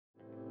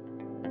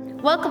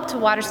Welcome to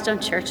Waterstone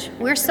Church.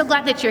 We're so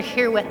glad that you're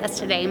here with us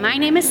today. My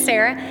name is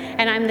Sarah,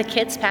 and I'm the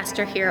kids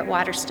pastor here at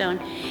Waterstone.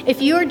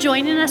 If you are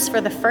joining us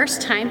for the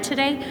first time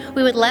today,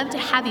 we would love to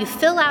have you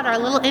fill out our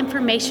little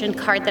information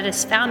card that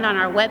is found on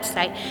our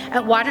website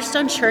at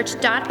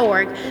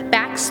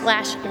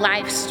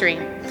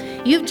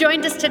waterstonechurch.org/livestream. You've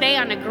joined us today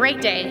on a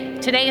great day.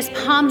 Today is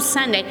Palm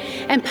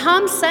Sunday, and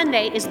Palm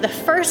Sunday is the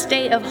first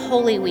day of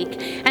Holy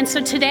Week. And so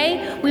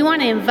today, we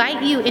want to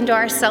invite you into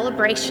our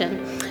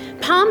celebration.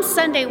 Palm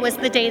Sunday was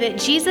the day that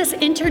Jesus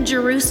entered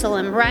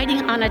Jerusalem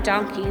riding on a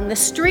donkey, and the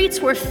streets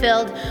were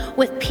filled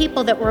with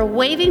people that were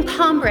waving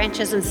palm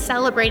branches and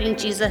celebrating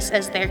Jesus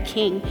as their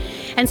king.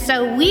 And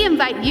so we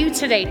invite you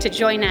today to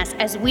join us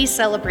as we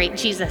celebrate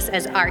Jesus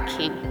as our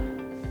king.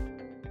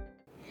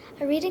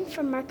 A reading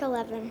from Mark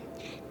 11.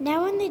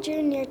 Now when they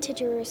drew near to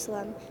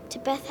Jerusalem, to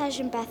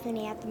Bethphage and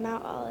Bethany at the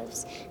Mount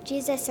Olives,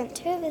 Jesus sent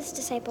two of his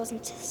disciples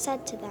and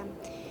said to them,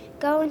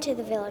 "Go into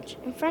the village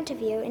in front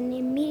of you, and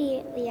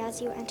immediately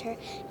as you enter,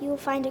 you will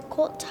find a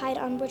colt tied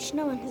on which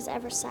no one has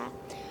ever sat.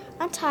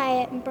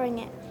 Untie it and bring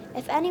it.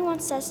 If anyone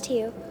says to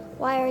you,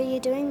 'Why are you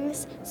doing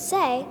this?'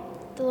 say,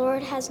 'The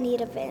Lord has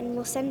need of it, and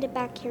will send it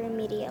back here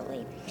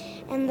immediately.'"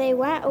 And they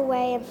went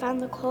away and found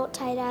the colt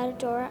tied at a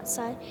door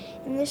outside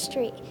in the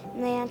street,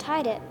 and they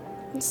untied it.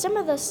 And some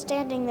of those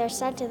standing there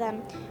said to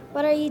them,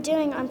 "What are you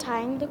doing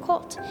untying the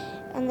colt?"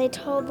 And they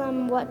told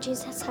them what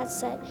Jesus had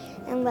said,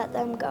 and let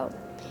them go.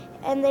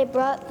 And they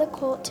brought the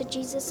colt to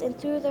Jesus and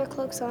threw their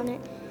cloaks on it,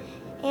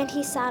 and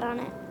he sat on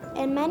it.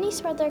 And many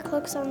spread their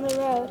cloaks on the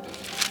road,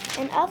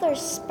 and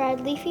others spread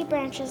leafy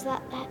branches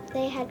that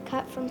they had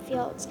cut from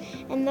fields.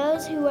 And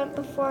those who went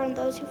before and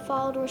those who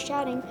followed were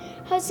shouting,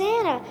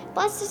 "Hosanna!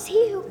 Blessed is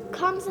he who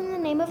comes in the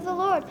name of the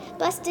Lord.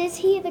 Blessed is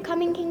he, the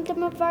coming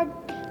kingdom of our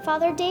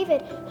Father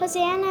David.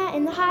 Hosanna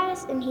in the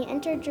highest." And he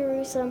entered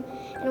Jerusalem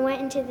and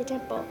went into the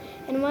temple.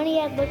 And when he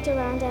had looked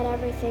around at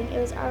everything, it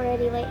was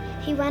already late.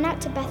 He went out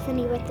to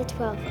Bethany with the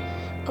 12.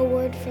 A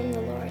word from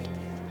the Lord.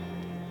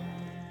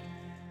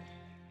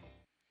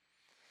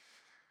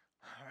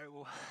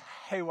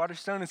 Hey,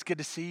 Waterstone, it's good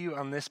to see you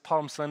on this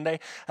Palm Sunday.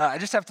 I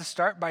just have to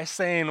start by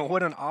saying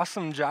what an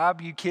awesome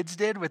job you kids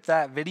did with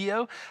that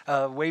video,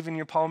 waving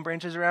your palm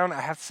branches around. I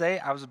have to say,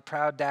 I was a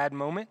proud dad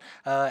moment,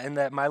 and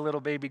that my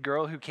little baby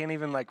girl who can't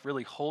even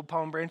really hold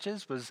palm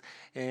branches was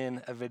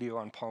in a video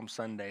on Palm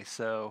Sunday.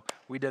 So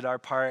we did our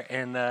part,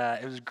 and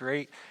it was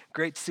great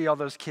to see all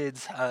those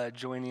kids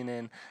joining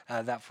in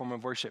that form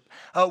of worship.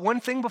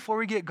 One thing before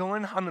we get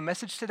going on the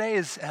message today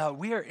is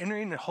we are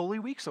entering Holy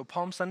Week, so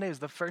Palm Sunday is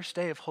the first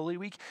day of Holy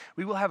Week.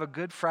 We will have a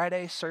Good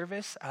Friday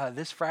service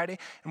this Friday,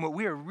 and what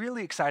we are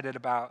really excited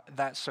about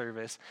that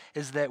service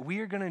is that we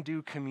are going to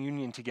do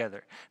communion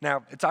together.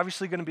 Now, it's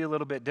obviously going to be a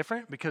little bit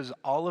different because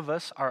all of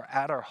us are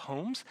at our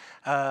homes,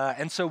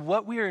 and so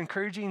what we are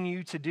encouraging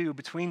you to do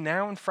between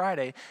now and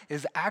Friday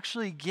is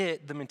actually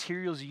get the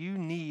materials you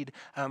need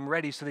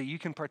ready so that you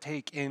can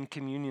partake in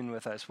communion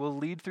with us. We'll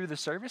lead through the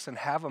service and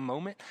have a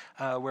moment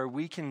where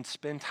we can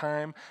spend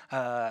time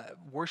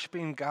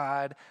worshiping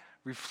God,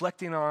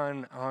 reflecting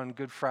on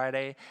Good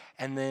Friday,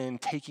 and then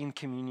taking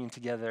communion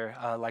together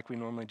like we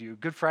normally do.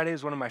 Good Friday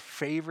is one of my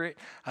favorite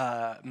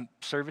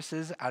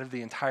services out of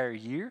the entire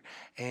year,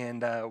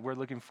 and we're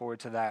looking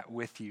forward to that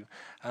with you.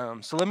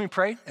 So let me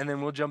pray, and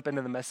then we'll jump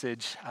into the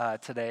message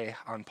today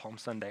on Palm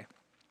Sunday.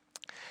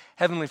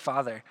 Heavenly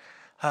Father,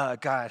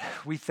 God,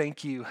 we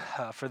thank you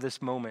for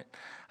this moment.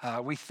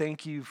 We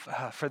thank you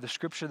for the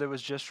scripture that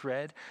was just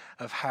read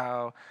of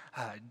how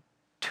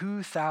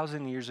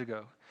 2,000 years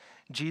ago,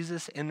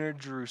 Jesus entered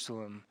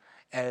Jerusalem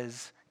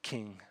as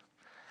king.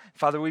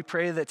 Father, we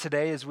pray that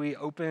today as we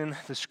open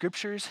the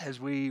scriptures, as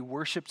we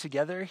worship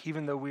together,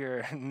 even though we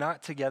are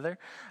not together,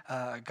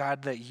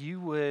 God, that you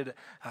would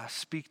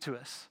speak to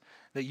us,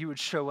 that you would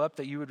show up,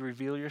 that you would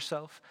reveal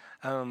yourself.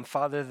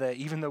 Father, that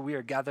even though we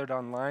are gathered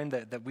online,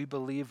 that we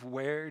believe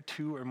where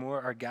two or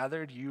more are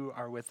gathered, you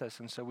are with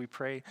us. And so we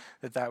pray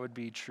that that would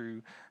be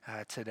true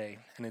today.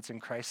 And it's in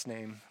Christ's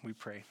name we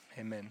pray.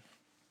 Amen.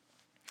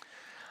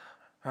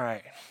 All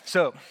right,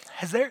 so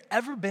has there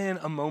ever been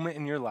a moment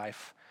in your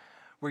life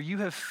where you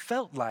have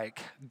felt like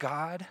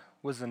God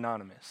was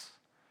anonymous?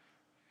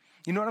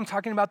 You know what I'm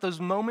talking about? Those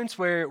moments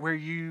where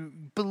you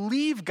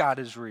believe God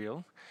is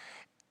real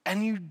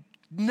and you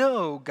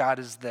know God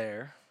is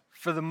there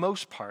for the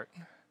most part,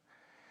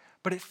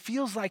 but it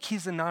feels like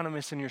he's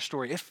anonymous in your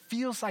story. It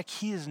feels like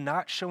he is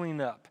not showing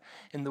up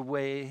in the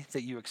way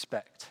that you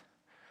expect.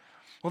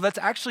 Well, that's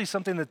actually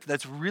something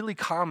that's really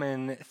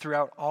common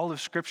throughout all of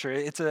Scripture.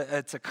 It's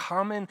a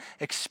common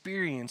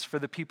experience for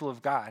the people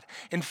of God.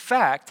 In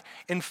fact,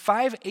 in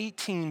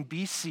 518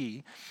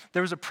 BC,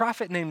 there was a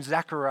prophet named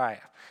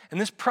Zechariah.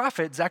 And this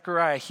prophet,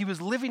 Zechariah, he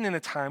was living in a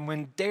time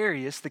when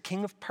Darius, the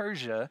king of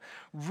Persia,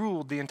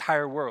 ruled the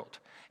entire world.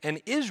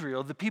 And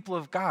Israel, the people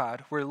of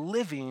God, were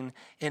living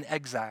in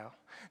exile.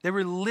 They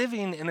were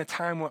living in a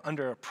time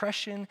under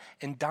oppression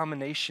and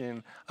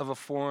domination of a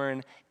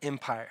foreign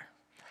empire.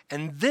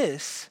 And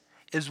this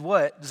is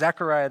what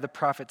Zechariah the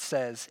prophet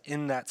says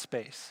in that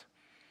space.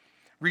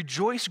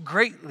 "Rejoice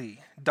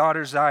greatly,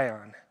 daughter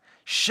Zion.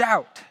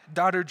 Shout,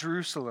 daughter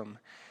Jerusalem.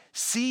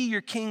 See,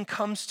 your king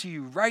comes to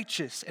you,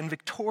 righteous and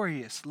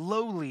victorious,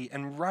 lowly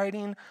and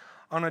riding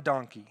on a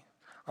donkey,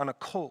 on a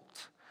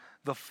colt,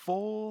 the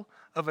foal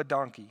of a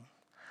donkey.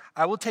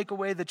 I will take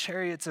away the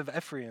chariots of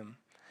Ephraim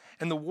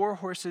and the war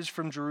horses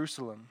from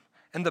Jerusalem,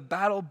 and the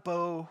battle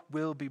bow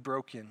will be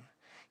broken.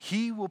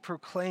 He will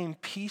proclaim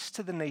peace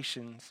to the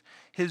nations.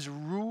 His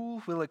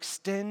rule will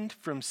extend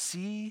from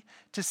sea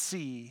to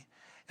sea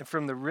and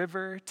from the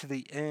river to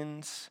the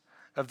ends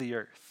of the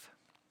earth.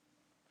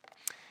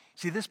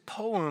 See, this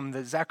poem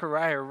that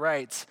Zechariah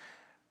writes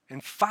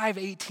in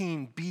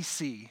 518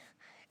 BC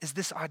is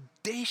this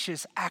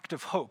audacious act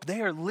of hope.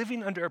 They are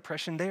living under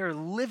oppression. They are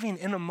living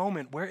in a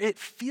moment where it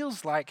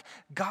feels like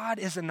God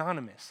is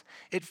anonymous.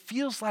 It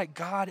feels like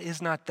God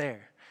is not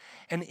there.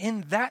 And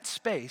in that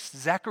space,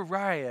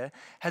 Zechariah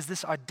has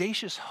this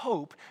audacious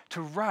hope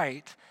to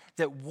write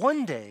that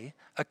one day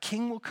a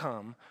king will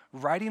come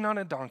riding on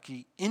a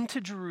donkey into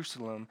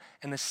Jerusalem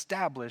and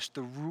establish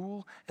the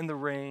rule and the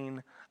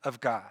reign of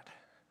God.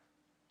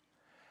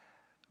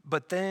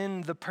 But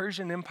then the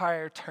Persian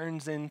Empire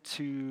turns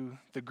into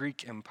the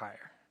Greek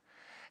Empire.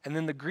 And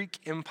then the Greek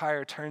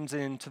Empire turns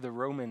into the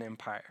Roman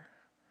Empire.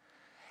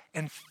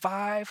 And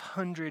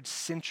 500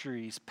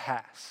 centuries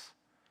pass,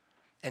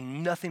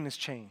 and nothing has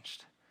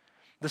changed.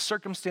 The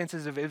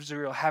circumstances of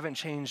Israel haven't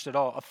changed at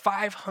all.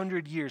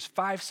 500 years,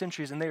 5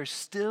 centuries, and they are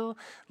still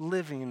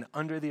living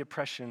under the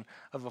oppression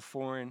of a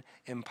foreign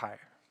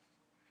empire.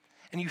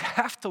 And you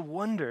have to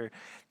wonder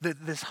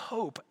that this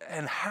hope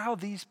and how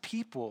these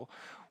people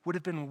would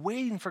have been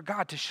waiting for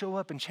God to show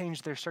up and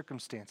change their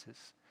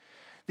circumstances.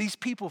 These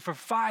people for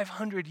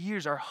 500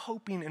 years are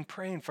hoping and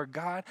praying for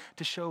God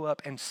to show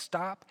up and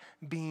stop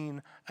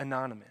being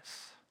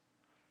anonymous.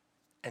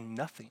 And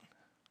nothing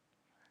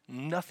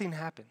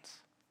happens.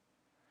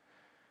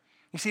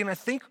 You see, and I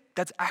think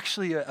that's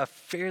actually a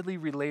fairly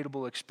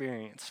relatable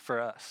experience for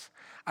us.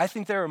 I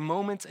think there are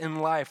moments in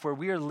life where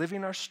we are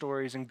living our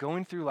stories and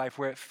going through life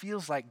where it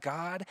feels like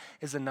God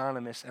is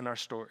anonymous in our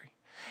story.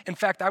 In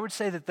fact, I would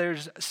say that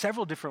there's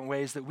several different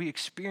ways that we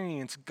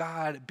experience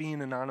God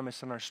being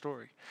anonymous in our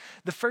story.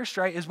 The first,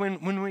 right, is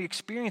when we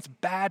experience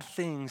bad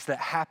things that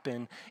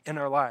happen in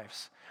our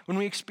lives. When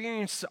we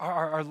experience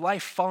our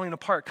life falling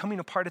apart, coming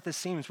apart at the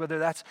seams, whether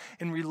that's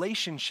in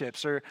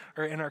relationships or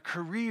in our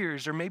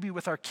careers or maybe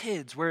with our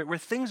kids, where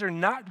things are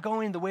not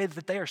going the way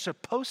that they are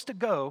supposed to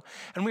go,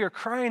 and we are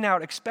crying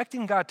out,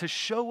 expecting God to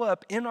show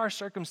up in our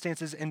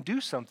circumstances and do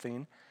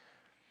something,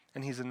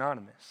 and he's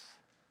anonymous.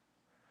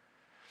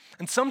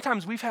 And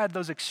sometimes we've had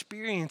those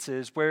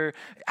experiences where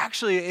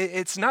actually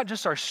it's not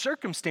just our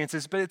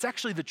circumstances, but it's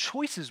actually the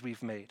choices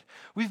we've made.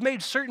 We've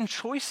made certain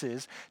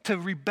choices to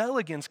rebel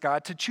against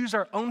God, to choose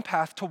our own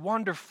path, to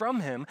wander from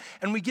him.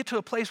 And we get to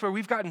a place where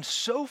we've gotten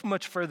so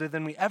much further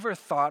than we ever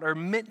thought or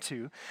meant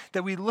to,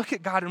 that we look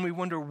at God and we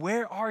wonder,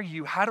 where are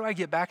you? How do I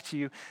get back to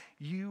you?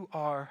 You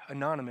are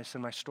anonymous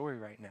in my story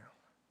right now.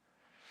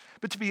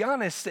 But to be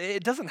honest,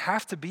 it doesn't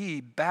have to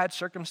be bad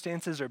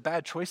circumstances or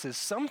bad choices.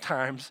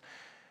 Sometimes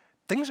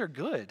things are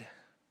good.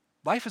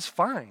 Life is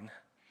fine.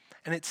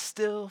 And it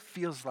still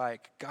feels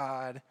like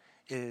God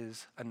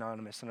is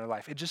anonymous in our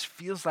life. It just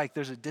feels like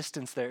there's a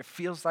distance there. It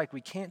feels like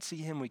we can't see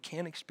him, we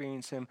can't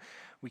experience him,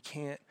 we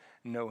can't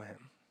know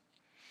him.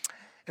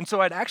 And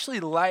so I'd actually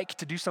like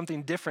to do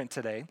something different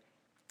today.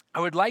 I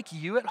would like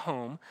you at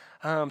home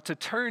to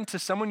turn to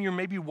someone you're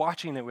maybe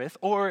watching it with,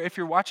 or if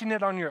you're watching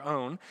it on your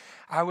own,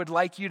 I would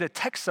like you to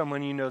text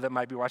someone you know that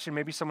might be watching,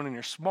 maybe someone in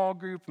your small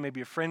group, maybe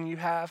a friend you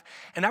have,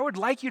 and I would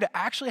like you to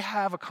actually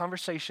have a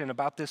conversation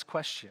about this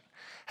question.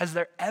 Has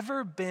there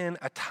ever been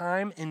a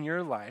time in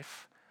your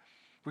life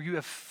where you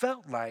have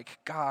felt like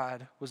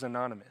God was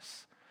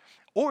anonymous?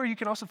 Or you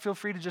can also feel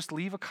free to just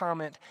leave a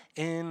comment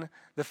in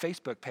the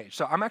Facebook page.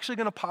 So I'm actually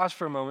going to pause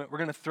for a moment. We're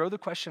going to throw the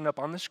question up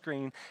on the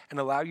screen and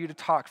allow you to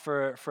talk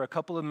for a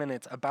couple of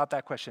minutes about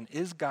that question.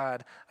 Is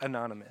God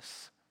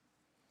anonymous?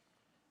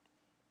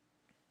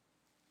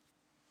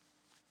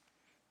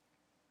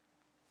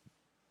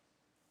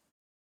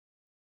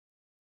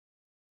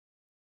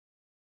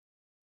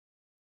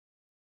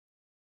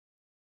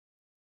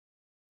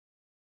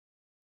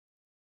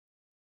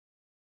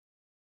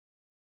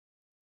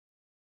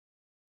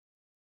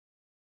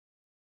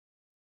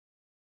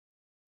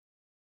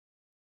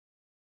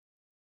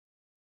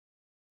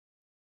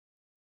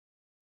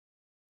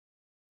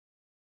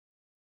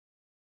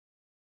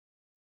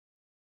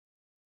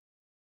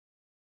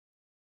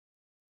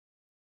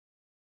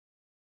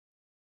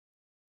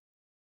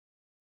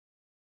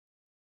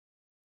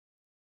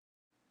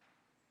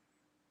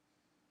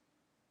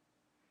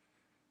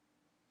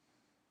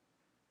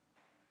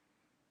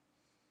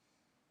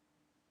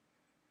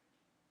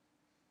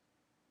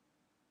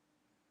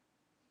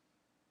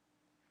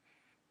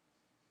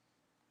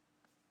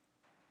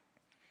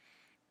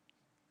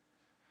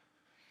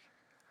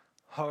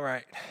 All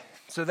right,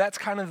 So that's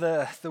kind of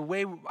the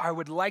way I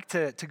would like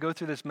to go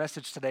through this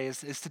message today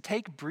is to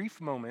take brief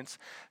moments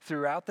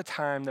throughout the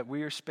time that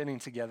we are spending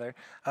together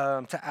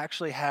to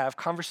actually have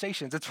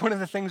conversations. It's one of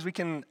the things we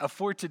can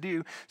afford to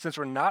do since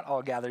we're not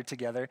all gathered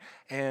together.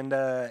 And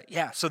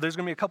so there's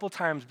going to be a couple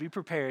times. Be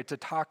prepared to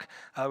talk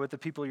with the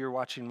people you're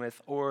watching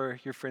with or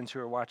your friends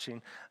who are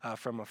watching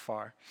from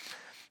afar.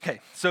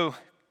 Okay, so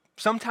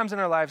sometimes in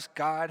our lives,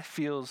 God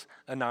feels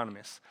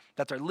anonymous.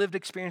 That's our lived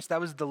experience.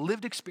 That was the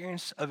lived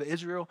experience of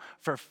Israel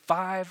for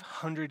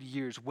 500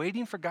 years,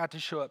 waiting for God to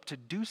show up to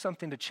do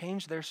something to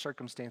change their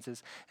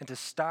circumstances and to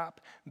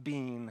stop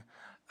being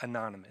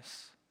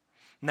anonymous.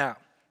 Now,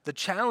 the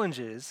challenge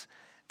is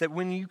that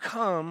when you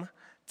come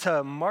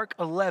to Mark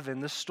 11,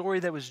 the story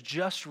that was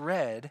just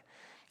read,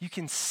 you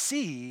can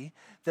see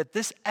that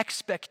this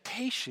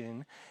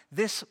expectation,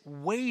 this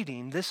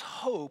waiting, this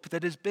hope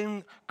that has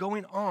been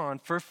going on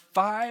for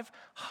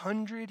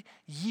 500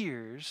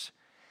 years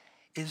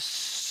is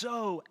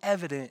so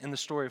evident in the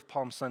story of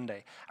Palm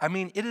Sunday. I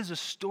mean, it is a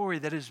story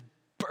that is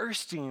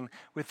bursting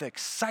with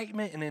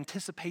excitement and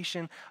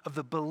anticipation of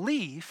the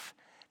belief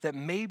that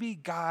maybe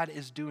God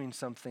is doing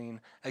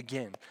something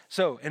again.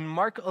 So in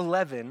Mark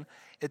 11,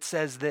 it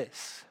says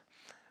this: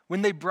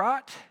 when they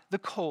brought the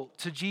colt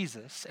to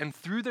Jesus and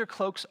threw their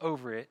cloaks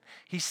over it,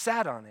 he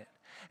sat on it.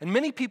 And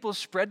many people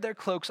spread their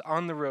cloaks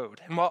on the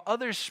road, and while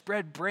others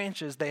spread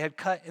branches they had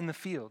cut in the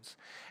fields.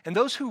 And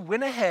those who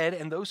went ahead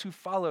and those who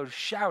followed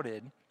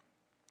shouted,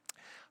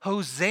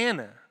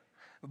 "Hosanna!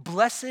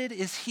 Blessed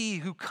is he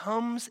who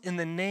comes in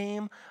the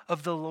name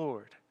of the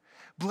Lord.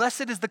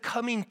 Blessed is the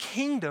coming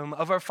kingdom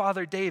of our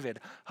father David.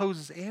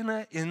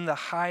 Hosanna in the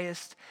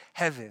highest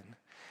heaven."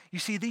 You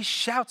see, these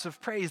shouts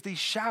of praise, these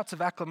shouts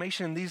of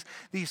acclamation,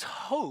 these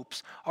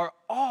hopes are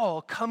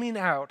all coming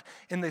out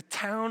in the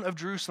town of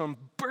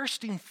Jerusalem,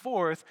 bursting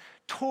forth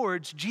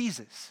towards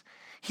Jesus.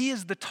 He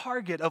is the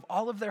target of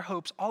all of their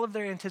hopes, all of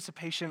their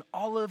anticipation,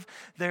 all of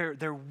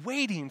their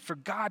waiting for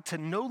God to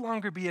no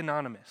longer be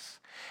anonymous.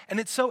 And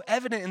it's so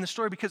evident in the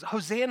story because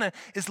Hosanna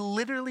is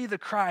literally the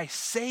cry,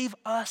 "Save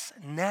us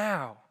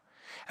now."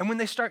 And when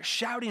they start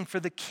shouting for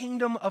the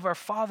kingdom of our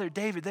father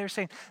David, they're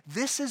saying,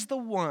 this is the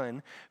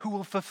one who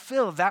will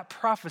fulfill that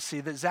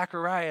prophecy that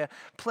Zechariah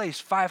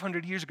placed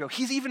 500 years ago.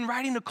 He's even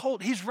riding a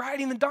colt. He's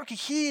riding a donkey.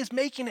 He is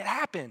making it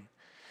happen.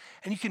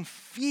 And you can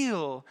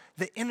feel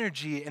the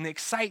energy and the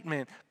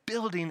excitement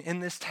building in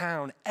this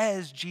town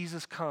as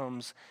Jesus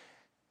comes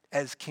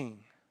as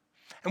king.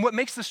 And what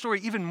makes the story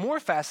even more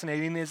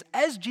fascinating is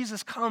as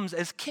Jesus comes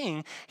as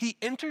king, he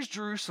enters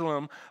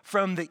Jerusalem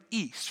from the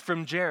east,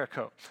 from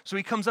Jericho. So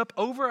he comes up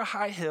over a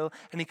high hill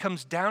and he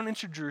comes down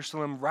into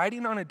Jerusalem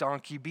riding on a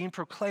donkey, being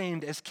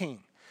proclaimed as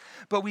king.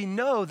 But we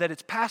know that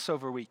it's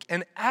Passover week.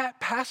 And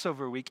at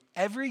Passover week,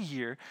 every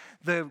year,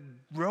 the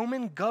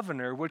Roman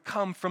governor would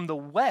come from the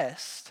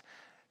west,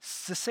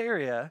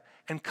 Caesarea,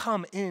 and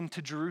come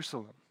into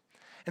Jerusalem.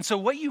 And so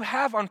what you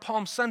have on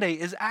Palm Sunday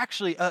is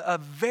actually a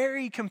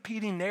very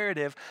competing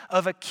narrative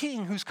of a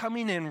king who's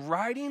coming in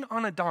riding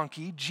on a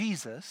donkey,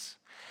 Jesus,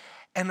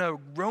 and a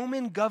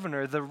Roman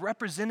governor, the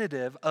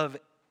representative of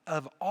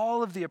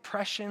all of the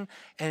oppression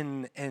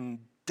and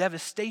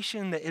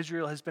devastation that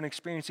Israel has been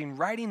experiencing,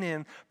 riding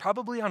in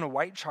probably on a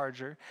white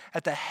charger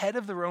at the head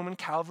of the Roman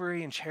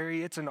cavalry and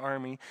chariots and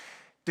army,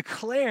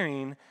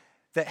 declaring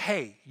that,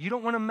 hey, you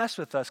don't want to mess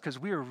with us because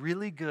we are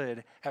really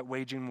good at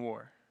waging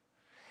war.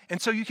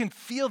 And so you can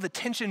feel the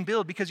tension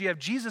build because you have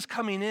Jesus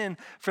coming in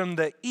from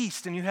the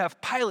east and you have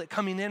Pilate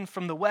coming in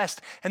from the west.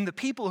 And the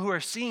people who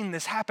are seeing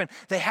this happen,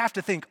 they have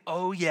to think,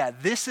 oh yeah,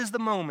 this is the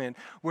moment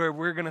where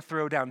we're going to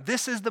throw down.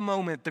 This is the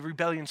moment the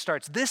rebellion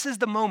starts. This is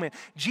the moment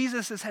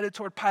Jesus is headed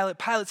toward Pilate.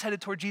 Pilate's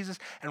headed toward Jesus.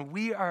 And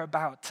we are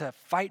about to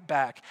fight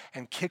back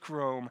and kick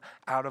Rome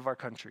out of our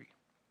country.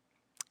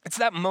 It's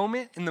that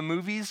moment in the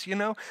movies,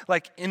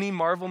 like any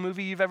Marvel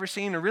movie you've ever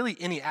seen, or really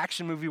any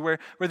action movie where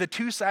the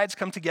two sides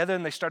come together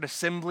and they start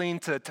assembling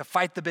to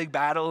fight the big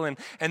battle, and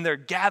they're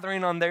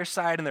gathering on their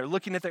side and they're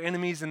looking at their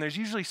enemies, and there's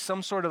usually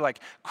some sort of like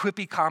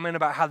quippy comment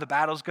about how the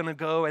battle's gonna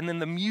go, and then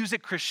the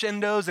music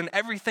crescendos and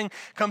everything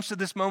comes to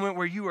this moment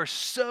where you are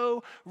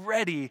so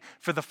ready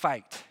for the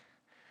fight.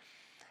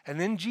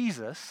 And then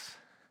Jesus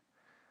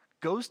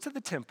goes to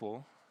the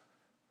temple,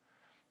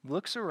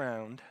 looks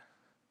around,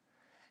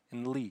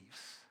 and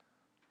leaves.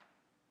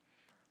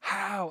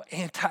 How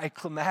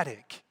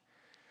anticlimactic.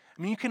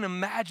 I mean, you can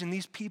imagine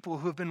these people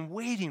who have been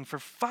waiting for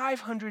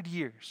 500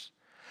 years.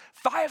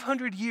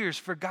 500 years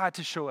for God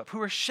to show up,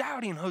 who are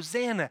shouting,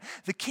 Hosanna,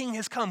 the king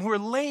has come, who are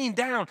laying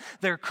down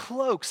their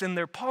cloaks and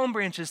their palm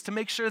branches to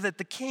make sure that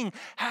the king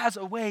has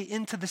a way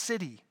into the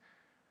city.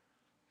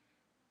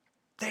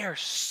 They are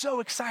so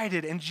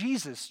excited, and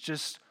Jesus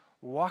just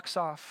walks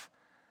off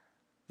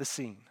the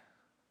scene.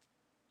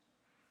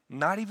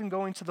 Not even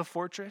going to the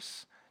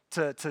fortress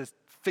to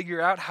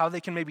figure out how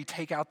they can maybe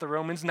take out the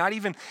Romans, not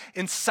even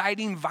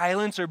inciting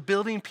violence or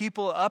building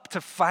people up to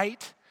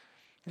fight.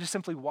 He just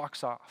simply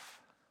walks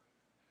off.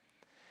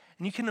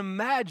 And you can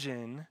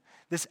imagine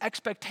this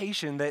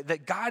expectation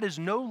that God is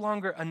no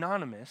longer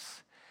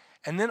anonymous,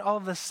 and then all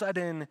of a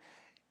sudden,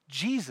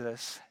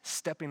 Jesus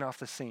stepping off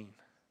the scene.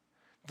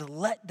 The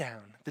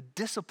letdown, the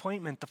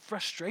disappointment, the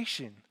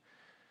frustration.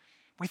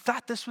 We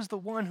thought this was the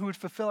one who would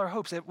fulfill our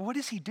hopes. What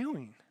is he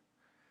doing?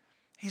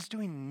 He's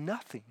doing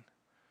nothing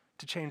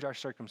to change our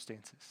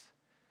circumstances.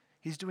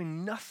 He's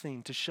doing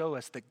nothing to show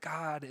us that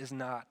God is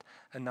not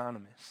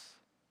anonymous.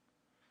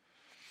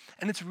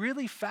 And it's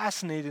really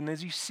fascinating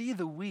as you see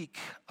the week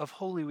of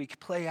Holy Week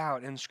play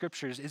out in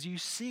scriptures, as you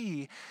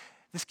see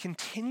this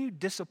continued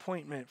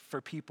disappointment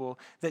for people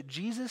that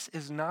Jesus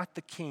is not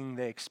the king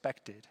they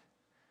expected.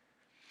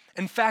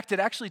 In fact, it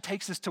actually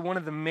takes us to one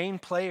of the main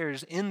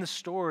players in the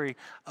story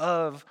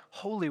of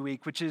Holy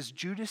Week, which is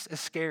Judas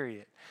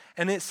Iscariot.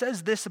 And it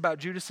says this about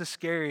Judas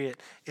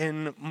Iscariot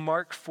in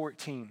Mark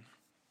 14.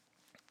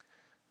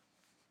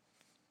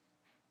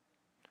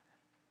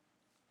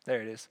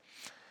 There it is.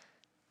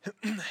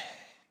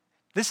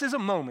 This is a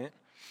moment,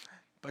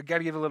 but I've got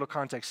to give a little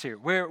context here,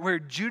 where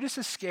Judas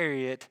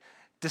Iscariot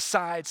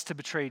decides to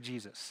betray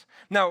Jesus.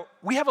 Now,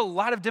 we have a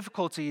lot of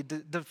difficulty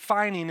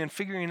defining and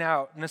figuring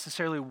out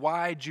necessarily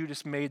why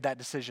Judas made that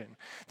decision.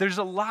 There's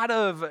a lot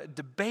of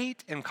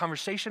debate and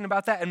conversation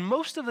about that, and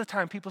most of the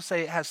time people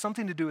say it has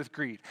something to do with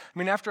greed. I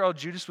mean, after all,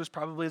 Judas was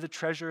probably the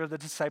treasurer of the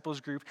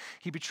disciples group.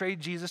 He betrayed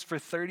Jesus for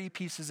 30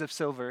 pieces of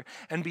silver,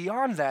 and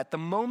beyond that, the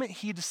moment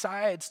he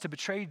decides to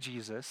betray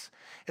Jesus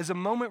is a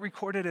moment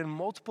recorded in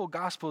multiple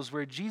gospels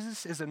where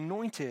Jesus is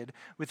anointed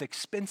with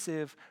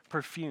expensive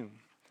perfume.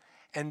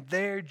 And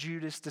there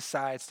Judas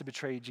decides to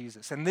betray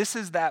Jesus. And this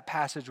is that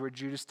passage where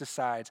Judas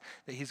decides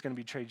that he's going to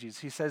betray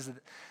Jesus. He says,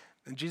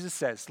 and Jesus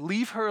says,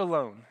 "Leave her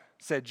alone,"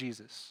 said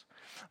Jesus.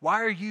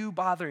 "Why are you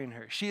bothering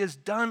her? She has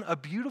done a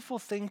beautiful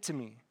thing to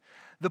me.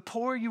 The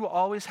poor you will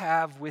always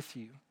have with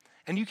you,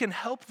 and you can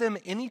help them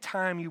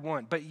anytime you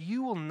want, but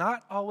you will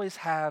not always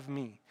have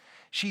me.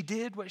 She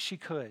did what she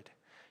could.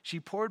 She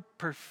poured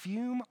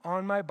perfume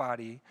on my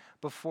body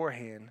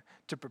beforehand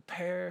to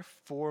prepare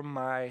for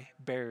my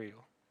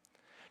burial.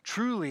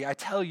 Truly, I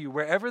tell you,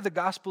 wherever the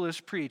gospel is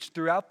preached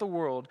throughout the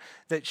world,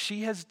 that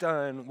she has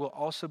done will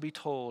also be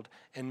told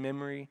in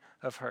memory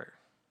of her."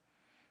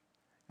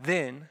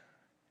 Then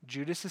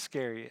Judas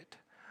Iscariot,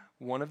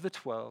 one of the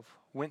 12,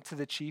 went to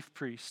the chief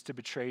priests to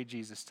betray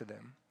Jesus to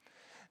them.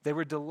 They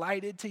were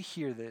delighted to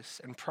hear this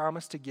and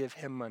promised to give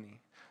him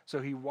money. So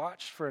he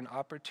watched for an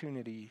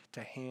opportunity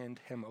to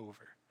hand him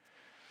over.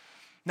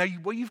 Now,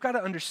 what you've got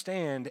to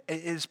understand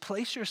is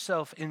place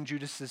yourself in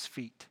Judas's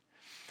feet.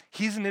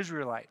 He's an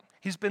Israelite.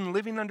 He's been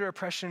living under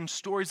oppression,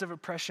 stories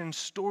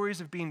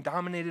of being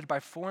dominated by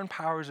foreign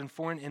powers and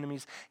foreign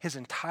enemies his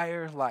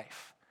entire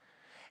life.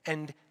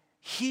 And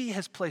he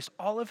has placed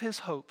all of his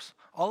hopes,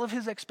 all of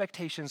his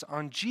expectations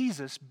on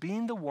Jesus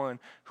being the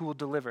one who will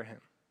deliver him.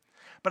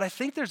 But I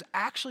think there's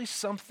actually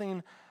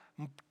something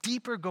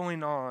deeper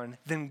going on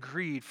than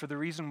greed for the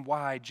reason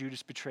why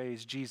Judas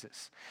betrays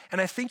Jesus. And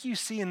I think you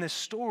see in this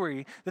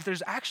story that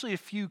there's actually a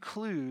few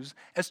clues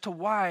as to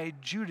why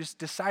Judas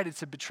decided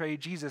to betray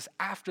Jesus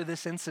after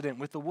this incident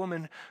with the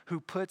woman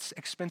who puts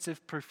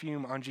expensive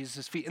perfume on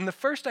Jesus' feet. And the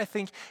first, I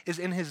think, is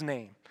in his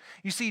name.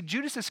 You see,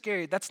 Judas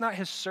Iscariot, that's not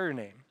his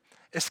surname.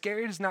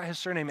 Iscariot is not his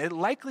surname. It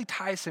likely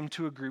ties him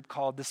to a group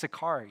called the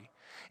Sicarii.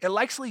 It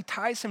likely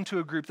ties him to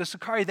a group. The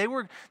Sicarii, they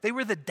were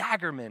the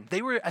daggermen.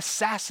 They were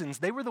assassins.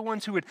 They were the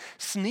ones who would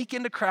sneak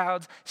into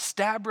crowds,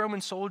 stab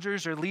Roman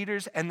soldiers or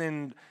leaders, and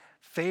then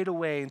fade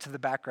away into the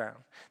background.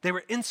 They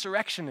were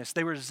insurrectionists.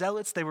 They were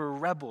zealots. They were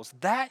rebels.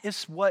 That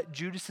is what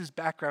Judas's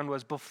background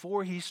was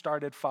before he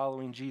started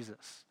following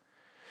Jesus.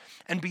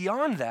 And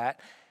beyond that,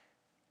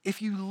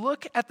 if you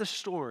look at the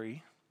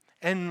story,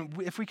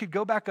 and if we could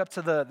go back up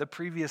to the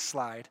previous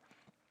slide,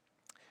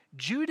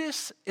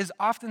 Judas is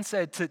often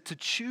said to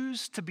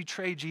choose to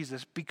betray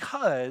Jesus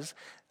because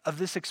of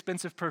this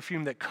expensive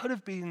perfume that could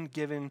have been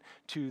given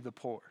to the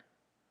poor.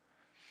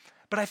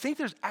 But I think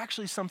there's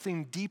actually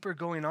something deeper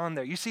going on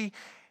there. You see,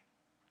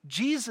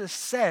 Jesus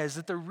says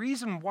that the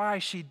reason why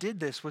she did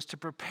this was to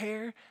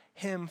prepare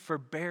him for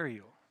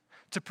burial,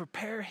 to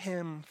prepare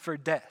him for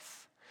death.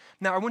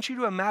 Now, I want you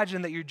to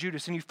imagine that you're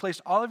Judas and you've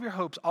placed all of your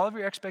hopes, all of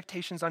your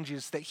expectations on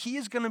Jesus, that he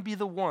is going to be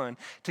the one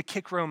to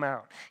kick Rome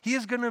out. He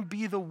is going to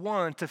be the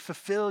one to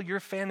fulfill your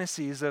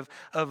fantasies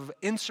of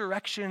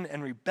insurrection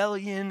and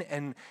rebellion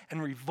and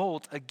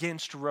revolt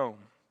against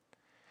Rome.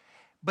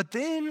 But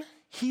then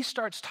he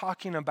starts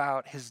talking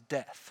about his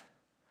death.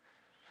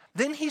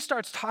 Then he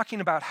starts talking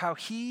about how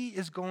he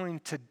is going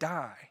to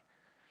die.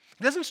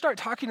 He doesn't start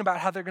talking about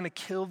how they're going to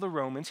kill the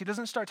Romans. He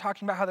doesn't start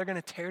talking about how they're going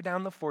to tear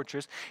down the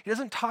fortress. He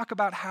doesn't talk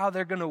about how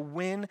they're going to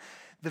win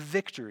the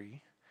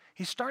victory.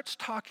 He starts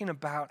talking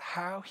about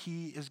how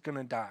he is going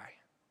to die.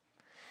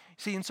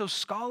 See, and so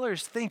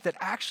scholars think that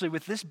actually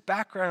with this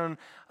background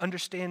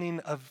understanding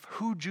of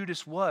who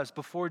Judas was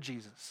before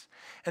Jesus,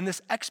 and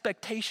this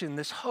expectation,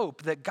 this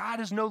hope that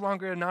God is no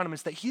longer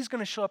anonymous, that he's going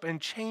to show up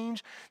and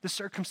change the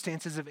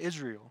circumstances of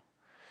Israel.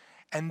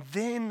 And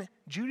then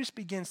Judas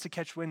begins to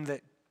catch wind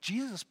that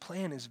Jesus'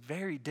 plan is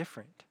very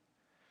different.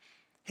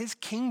 His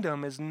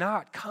kingdom is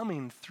not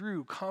coming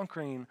through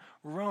conquering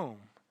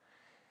Rome.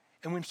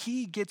 And when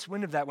he gets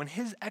wind of that, when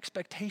his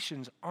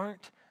expectations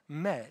aren't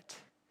met,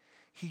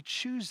 he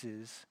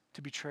chooses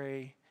to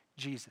betray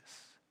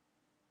Jesus.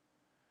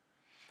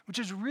 Which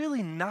is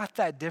really not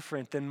that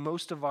different than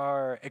most of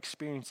our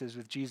experiences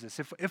with Jesus,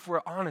 if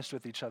we're honest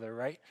with each other,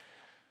 right?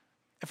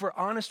 If we're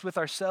honest with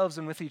ourselves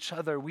and with each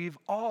other, we've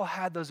all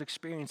had those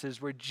experiences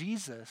where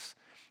Jesus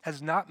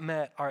has not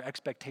met our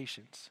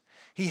expectations.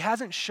 He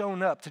hasn't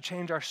shown up to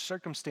change our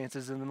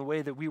circumstances in the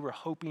way that we were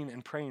hoping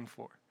and praying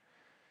for.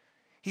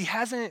 He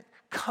hasn't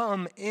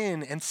come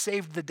in and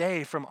saved the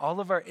day from all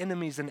of our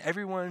enemies and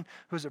everyone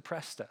who's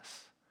oppressed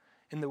us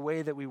in the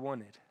way that we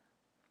wanted.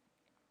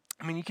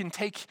 I mean, you can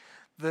take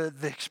the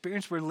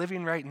experience we're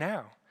living right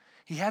now.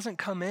 He hasn't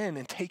come in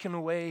and taken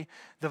away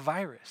the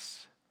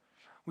virus.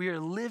 We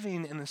are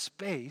living in a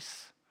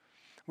space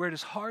where it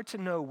is hard to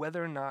know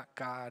whether or not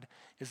God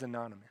is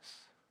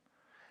anonymous.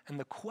 And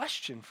the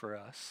question for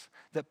us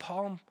that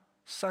Palm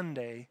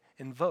Sunday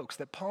invokes,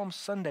 that Palm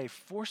Sunday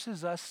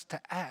forces us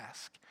to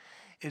ask,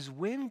 is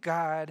when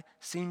God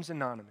seems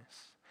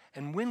anonymous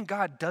and when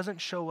God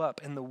doesn't show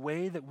up in the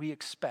way that we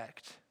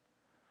expect,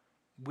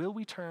 will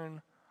we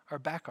turn our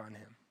back on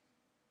him?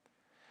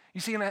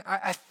 You see, and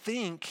I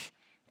think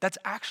that's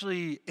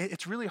actually,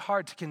 it's really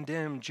hard to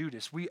condemn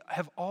Judas. We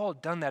have all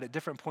done that at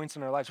different points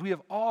in our lives. We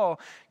have all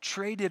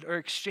traded or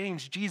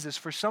exchanged Jesus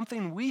for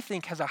something we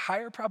think has a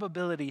higher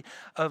probability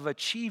of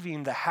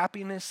achieving the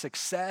happiness,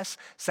 success,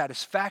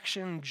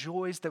 satisfaction,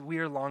 joys that we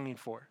are longing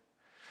for.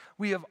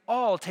 We have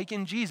all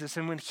taken Jesus,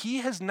 and when he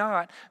has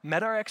not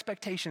met our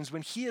expectations,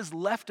 when he has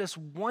left us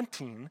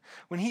wanting,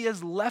 when he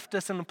has left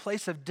us in a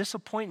place of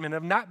disappointment,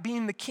 of not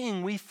being the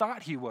king we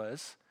thought he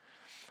was,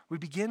 we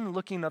begin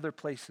looking other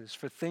places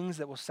for things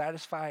that will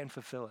satisfy and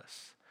fulfill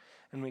us.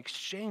 And we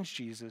exchange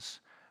Jesus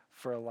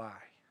for a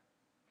lie.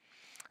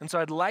 And so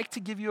I'd like to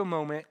give you a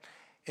moment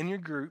in your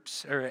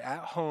groups or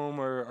at home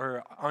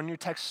or on your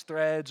text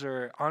threads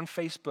or on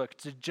Facebook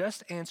to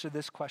just answer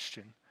this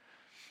question.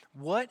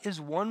 What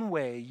is one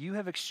way you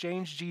have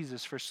exchanged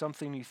Jesus for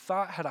something you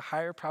thought had a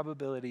higher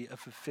probability of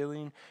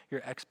fulfilling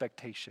your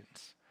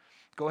expectations?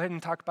 Go ahead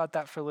and talk about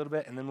that for a little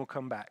bit, and then we'll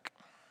come back.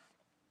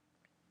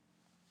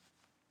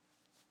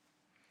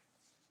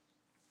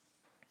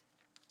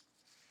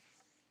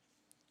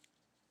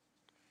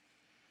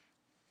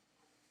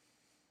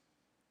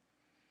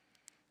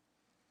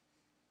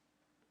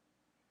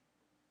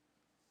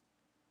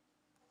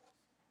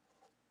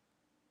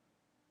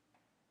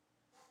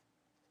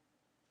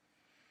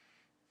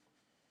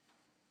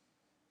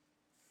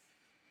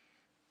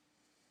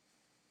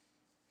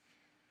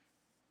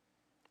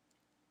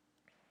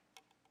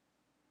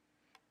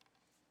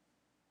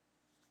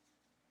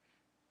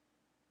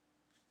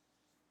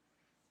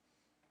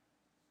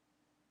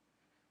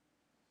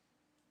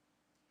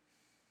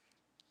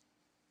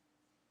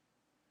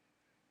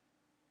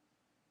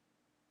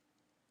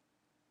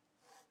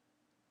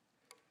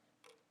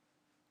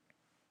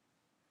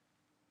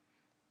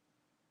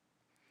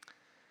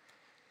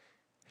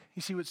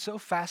 You see, what's so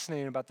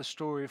fascinating about the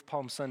story of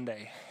Palm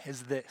Sunday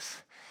is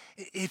this.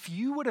 If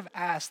you would have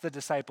asked the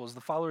disciples, the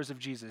followers of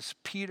Jesus,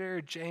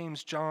 Peter,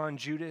 James, John,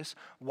 Judas,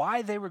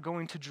 why they were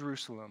going to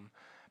Jerusalem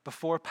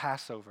before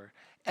Passover,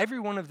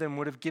 every one of them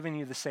would have given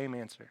you the same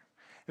answer.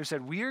 They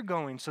said, we are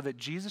going so that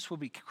Jesus will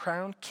be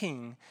crowned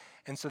king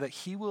and so that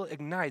he will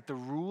ignite the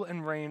rule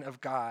and reign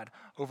of God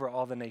over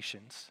all the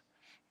nations.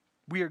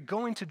 We are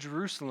going to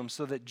Jerusalem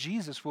so that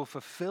Jesus will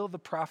fulfill the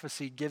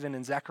prophecy given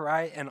in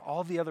Zechariah and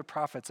all the other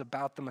prophets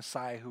about the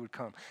Messiah who would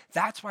come.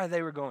 That's why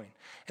they were going.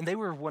 And they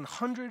were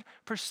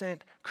 100%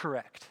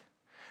 correct.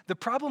 The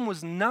problem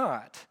was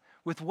not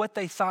with what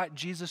they thought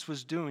Jesus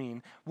was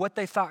doing, what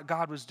they thought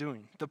God was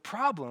doing. The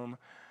problem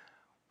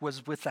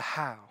was with the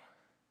how.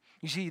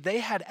 You see, they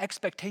had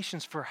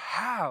expectations for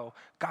how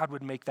God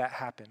would make that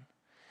happen.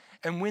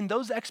 And when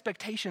those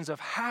expectations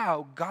of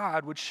how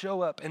God would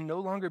show up and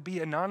no longer be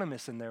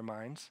anonymous in their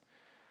minds,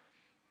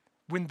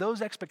 when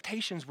those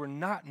expectations were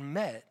not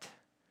met,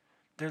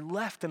 they're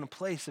left in a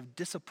place of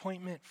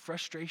disappointment,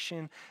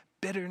 frustration,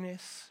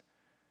 bitterness,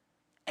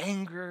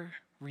 anger,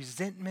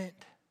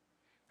 resentment.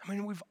 I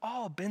mean, we've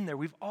all been there.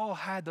 We've all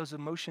had those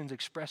emotions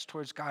expressed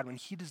towards God when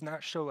he does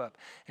not show up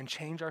and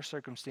change our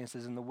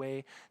circumstances in the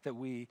way that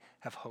we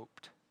have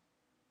hoped.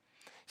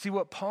 See,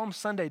 what Palm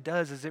Sunday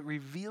does is it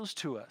reveals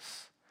to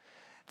us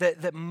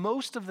that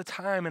most of the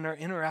time in our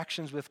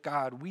interactions with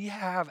God, we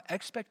have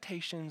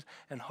expectations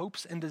and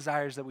hopes and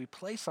desires that we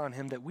place on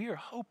him that we are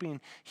hoping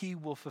he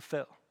will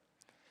fulfill.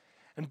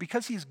 And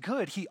because he's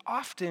good, he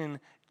often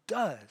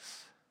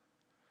does.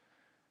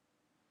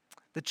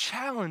 The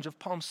challenge of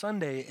Palm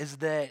Sunday is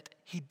that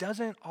he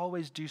doesn't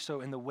always do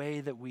so in the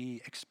way that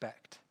we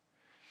expect.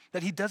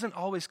 That he doesn't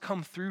always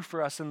come through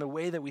for us in the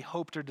way that we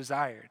hoped or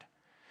desired.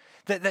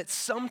 That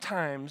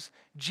sometimes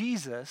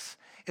Jesus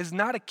is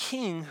not a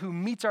king who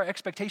meets our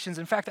expectations.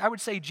 In fact, I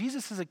would say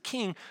Jesus is a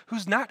king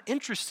who's not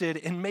interested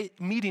in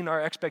meeting our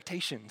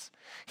expectations.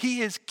 He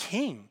is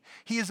king.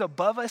 He is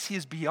above us. He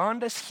is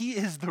beyond us. He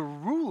is the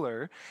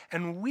ruler,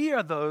 and we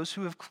are those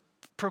who have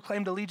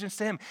proclaimed allegiance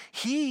to him.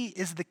 He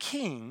is the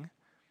king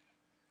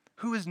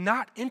who is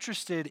not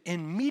interested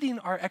in meeting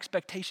our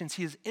expectations.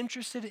 He is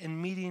interested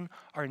in meeting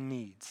our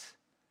needs.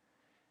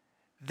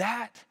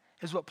 That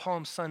is what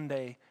Palm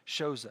Sunday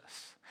shows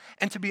us.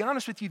 And to be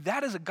honest with you,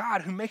 that is a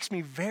God who makes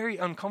me very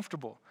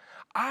uncomfortable.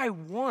 I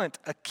want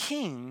a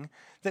king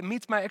that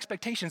meets my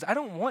expectations. I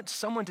don't want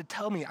someone to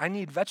tell me I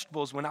need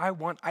vegetables when I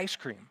want ice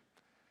cream,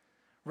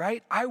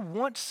 right? I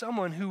want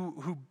someone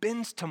who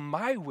bends to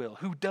my will,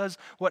 who does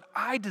what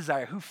I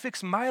desire, who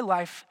fixes my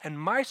life and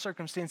my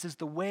circumstances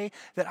the way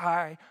that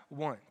I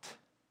want.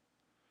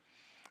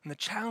 And the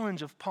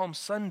challenge of Palm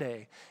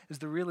Sunday is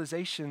the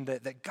realization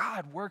that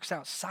God works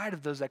outside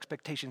of those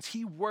expectations.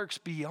 He works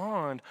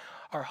beyond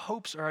our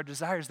hopes or our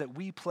desires that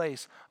we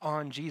place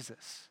on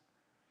Jesus.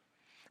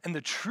 And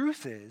the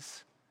truth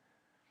is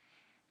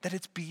that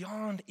it's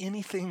beyond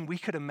anything we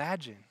could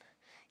imagine.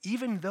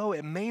 Even though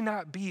it may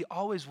not be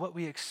always what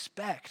we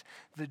expect,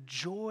 the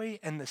joy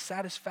and the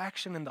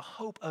satisfaction and the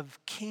hope of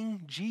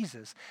King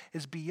Jesus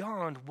is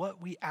beyond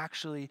what we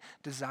actually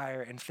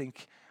desire and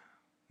think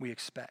we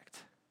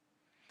expect.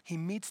 He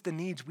meets the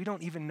needs we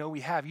don't even know we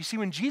have. You see,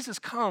 when Jesus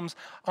comes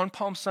on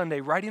Palm Sunday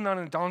riding on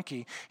a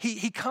donkey,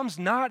 he comes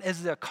not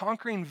as a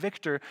conquering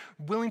victor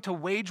willing to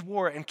wage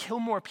war and kill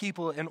more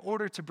people in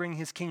order to bring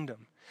his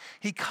kingdom.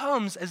 He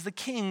comes as the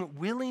king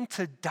willing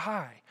to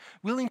die,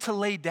 willing to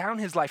lay down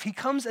his life. He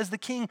comes as the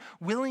king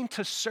willing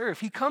to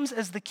serve. He comes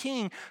as the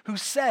king who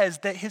says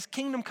that his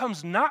kingdom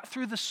comes not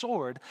through the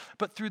sword,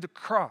 but through the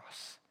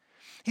cross.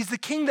 He's the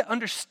king that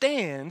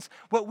understands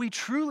what we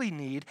truly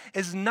need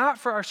is not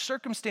for our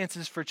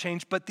circumstances for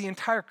change, but the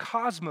entire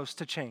cosmos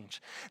to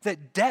change.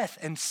 That death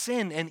and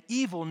sin and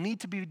evil need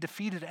to be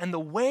defeated, and the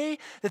way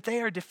that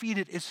they are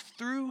defeated is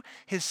through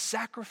his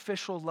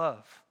sacrificial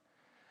love.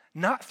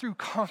 Not through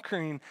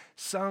conquering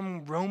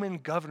some Roman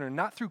governor,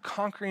 not through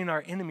conquering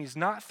our enemies,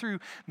 not through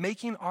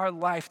making our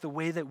life the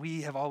way that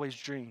we have always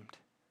dreamed.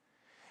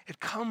 It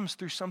comes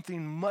through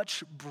something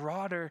much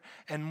broader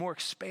and more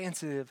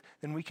expansive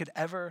than we could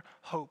ever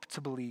hope to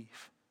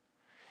believe.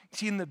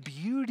 See, and the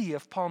beauty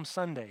of Palm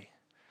Sunday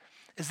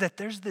is that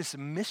there's this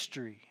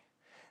mystery,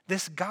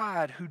 this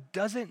God who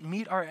doesn't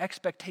meet our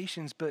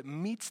expectations but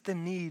meets the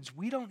needs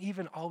we don't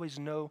even always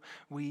know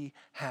we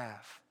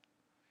have.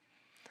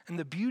 And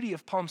the beauty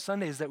of Palm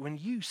Sunday is that when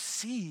you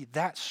see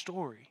that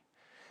story,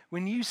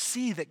 when you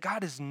see that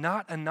God is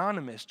not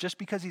anonymous just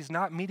because he's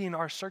not meeting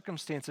our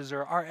circumstances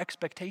or our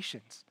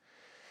expectations,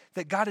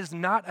 that God is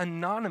not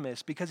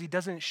anonymous because he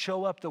doesn't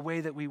show up the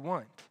way that we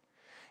want,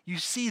 you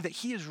see that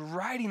he is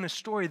writing a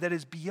story that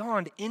is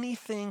beyond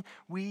anything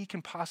we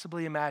can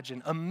possibly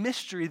imagine, a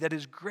mystery that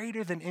is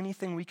greater than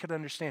anything we could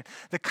understand,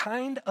 the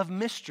kind of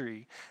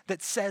mystery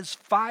that says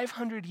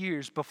 500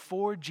 years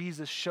before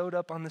Jesus showed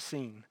up on the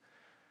scene,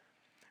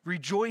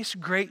 "Rejoice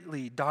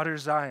greatly, daughter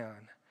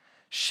Zion.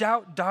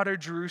 Shout, daughter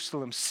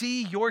Jerusalem.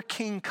 See, your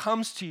king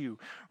comes to you,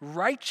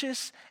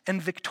 righteous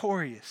and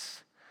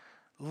victorious,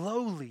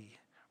 lowly,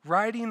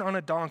 riding on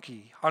a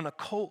donkey, on a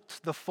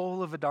colt, the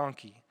foal of a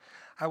donkey.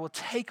 I will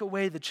take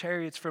away the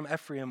chariots from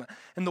Ephraim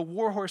and the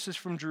war horses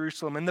from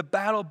Jerusalem, and the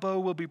battle bow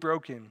will be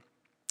broken.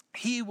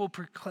 He will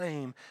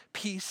proclaim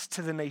peace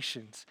to the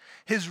nations.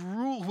 His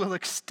rule will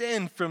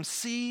extend from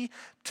sea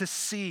to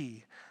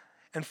sea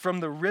and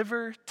from the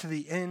river to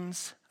the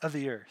ends of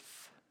the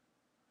earth."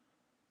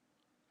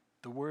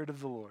 The word of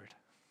the Lord.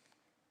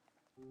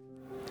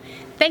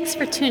 Thanks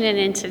for tuning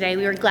in today.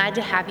 We were glad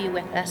to have you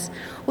with us.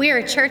 We are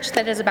a church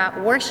that is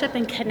about worship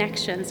and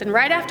connections. And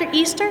right after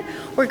Easter,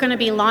 we're going to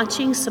be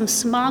launching some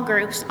small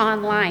groups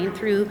online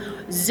through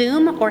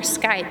Zoom or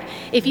Skype.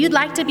 If you'd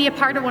like to be a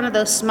part of one of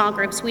those small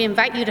groups, we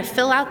invite you to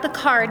fill out the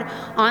card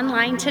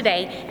online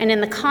today, and in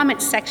the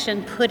comments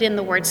section, put in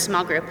the word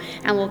small group,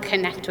 and we'll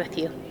connect with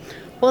you.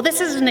 Well,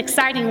 this is an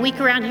exciting week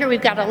around here. We've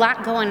got a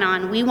lot going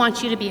on we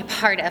want you to be a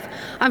part of.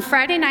 On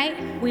Friday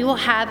night, we will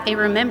have a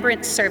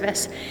remembrance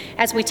service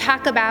as we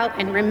talk about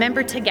and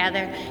remember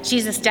together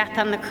Jesus' death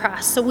on the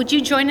cross. So would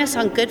you join us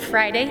on Good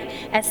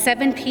Friday at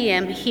 7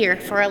 p.m. here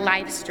for a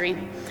live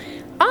stream?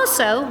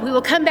 Also, we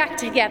will come back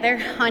together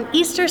on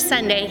Easter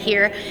Sunday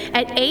here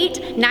at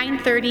 8,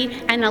 9:30,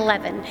 and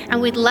 11.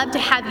 And we'd love to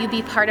have you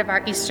be part of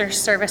our Easter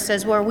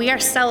services where we are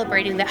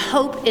celebrating that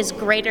hope is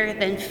greater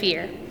than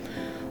fear.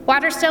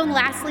 Waterstone,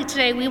 lastly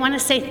today, we want to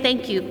say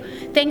thank you.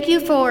 Thank you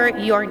for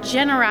your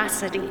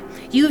generosity.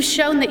 You've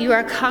shown that you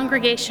are a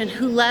congregation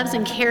who loves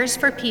and cares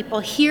for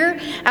people here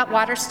at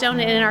Waterstone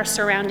and in our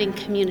surrounding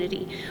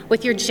community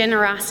with your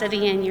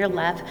generosity and your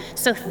love.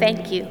 So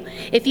thank you.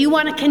 If you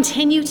want to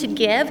continue to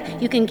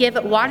give, you can give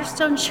at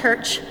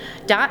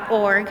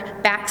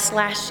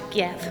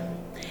waterstonechurch.org/give.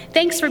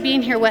 Thanks for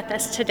being here with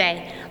us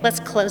today. Let's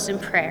close in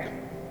prayer.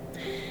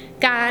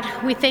 God,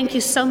 we thank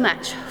you so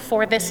much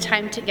for this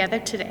time together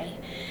today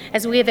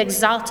as we have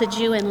exalted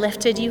you and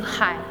lifted you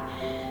high.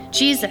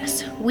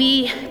 Jesus,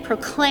 we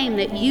proclaim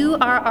that you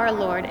are our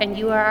Lord and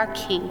you are our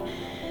King.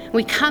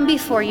 We come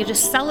before you to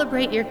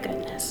celebrate your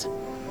goodness.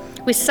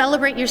 We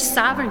celebrate your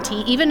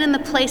sovereignty, even in the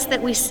place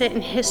that we sit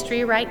in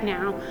history right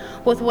now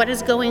with what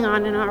is going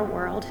on in our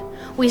world.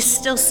 We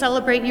still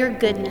celebrate your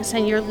goodness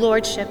and your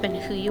lordship and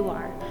who you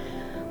are.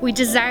 We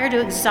desire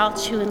to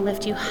exalt you and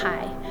lift you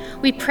high.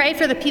 We pray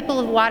for the people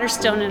of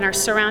Waterstone and our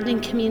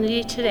surrounding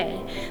community today,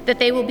 that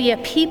they will be a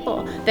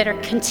people that are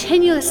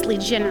continuously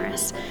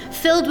generous,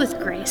 filled with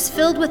grace,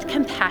 filled with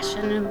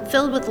compassion, and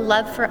filled with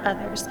love for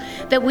others,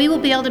 that we will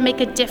be able to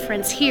make a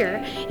difference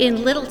here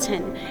in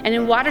Littleton and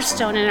in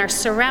Waterstone and our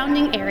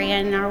surrounding area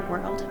and our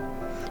world.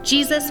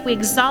 Jesus, we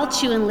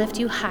exalt you and lift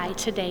you high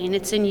today, and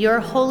it's in your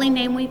holy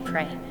name we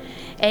pray.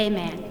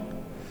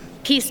 Amen.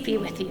 Peace be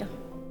with you.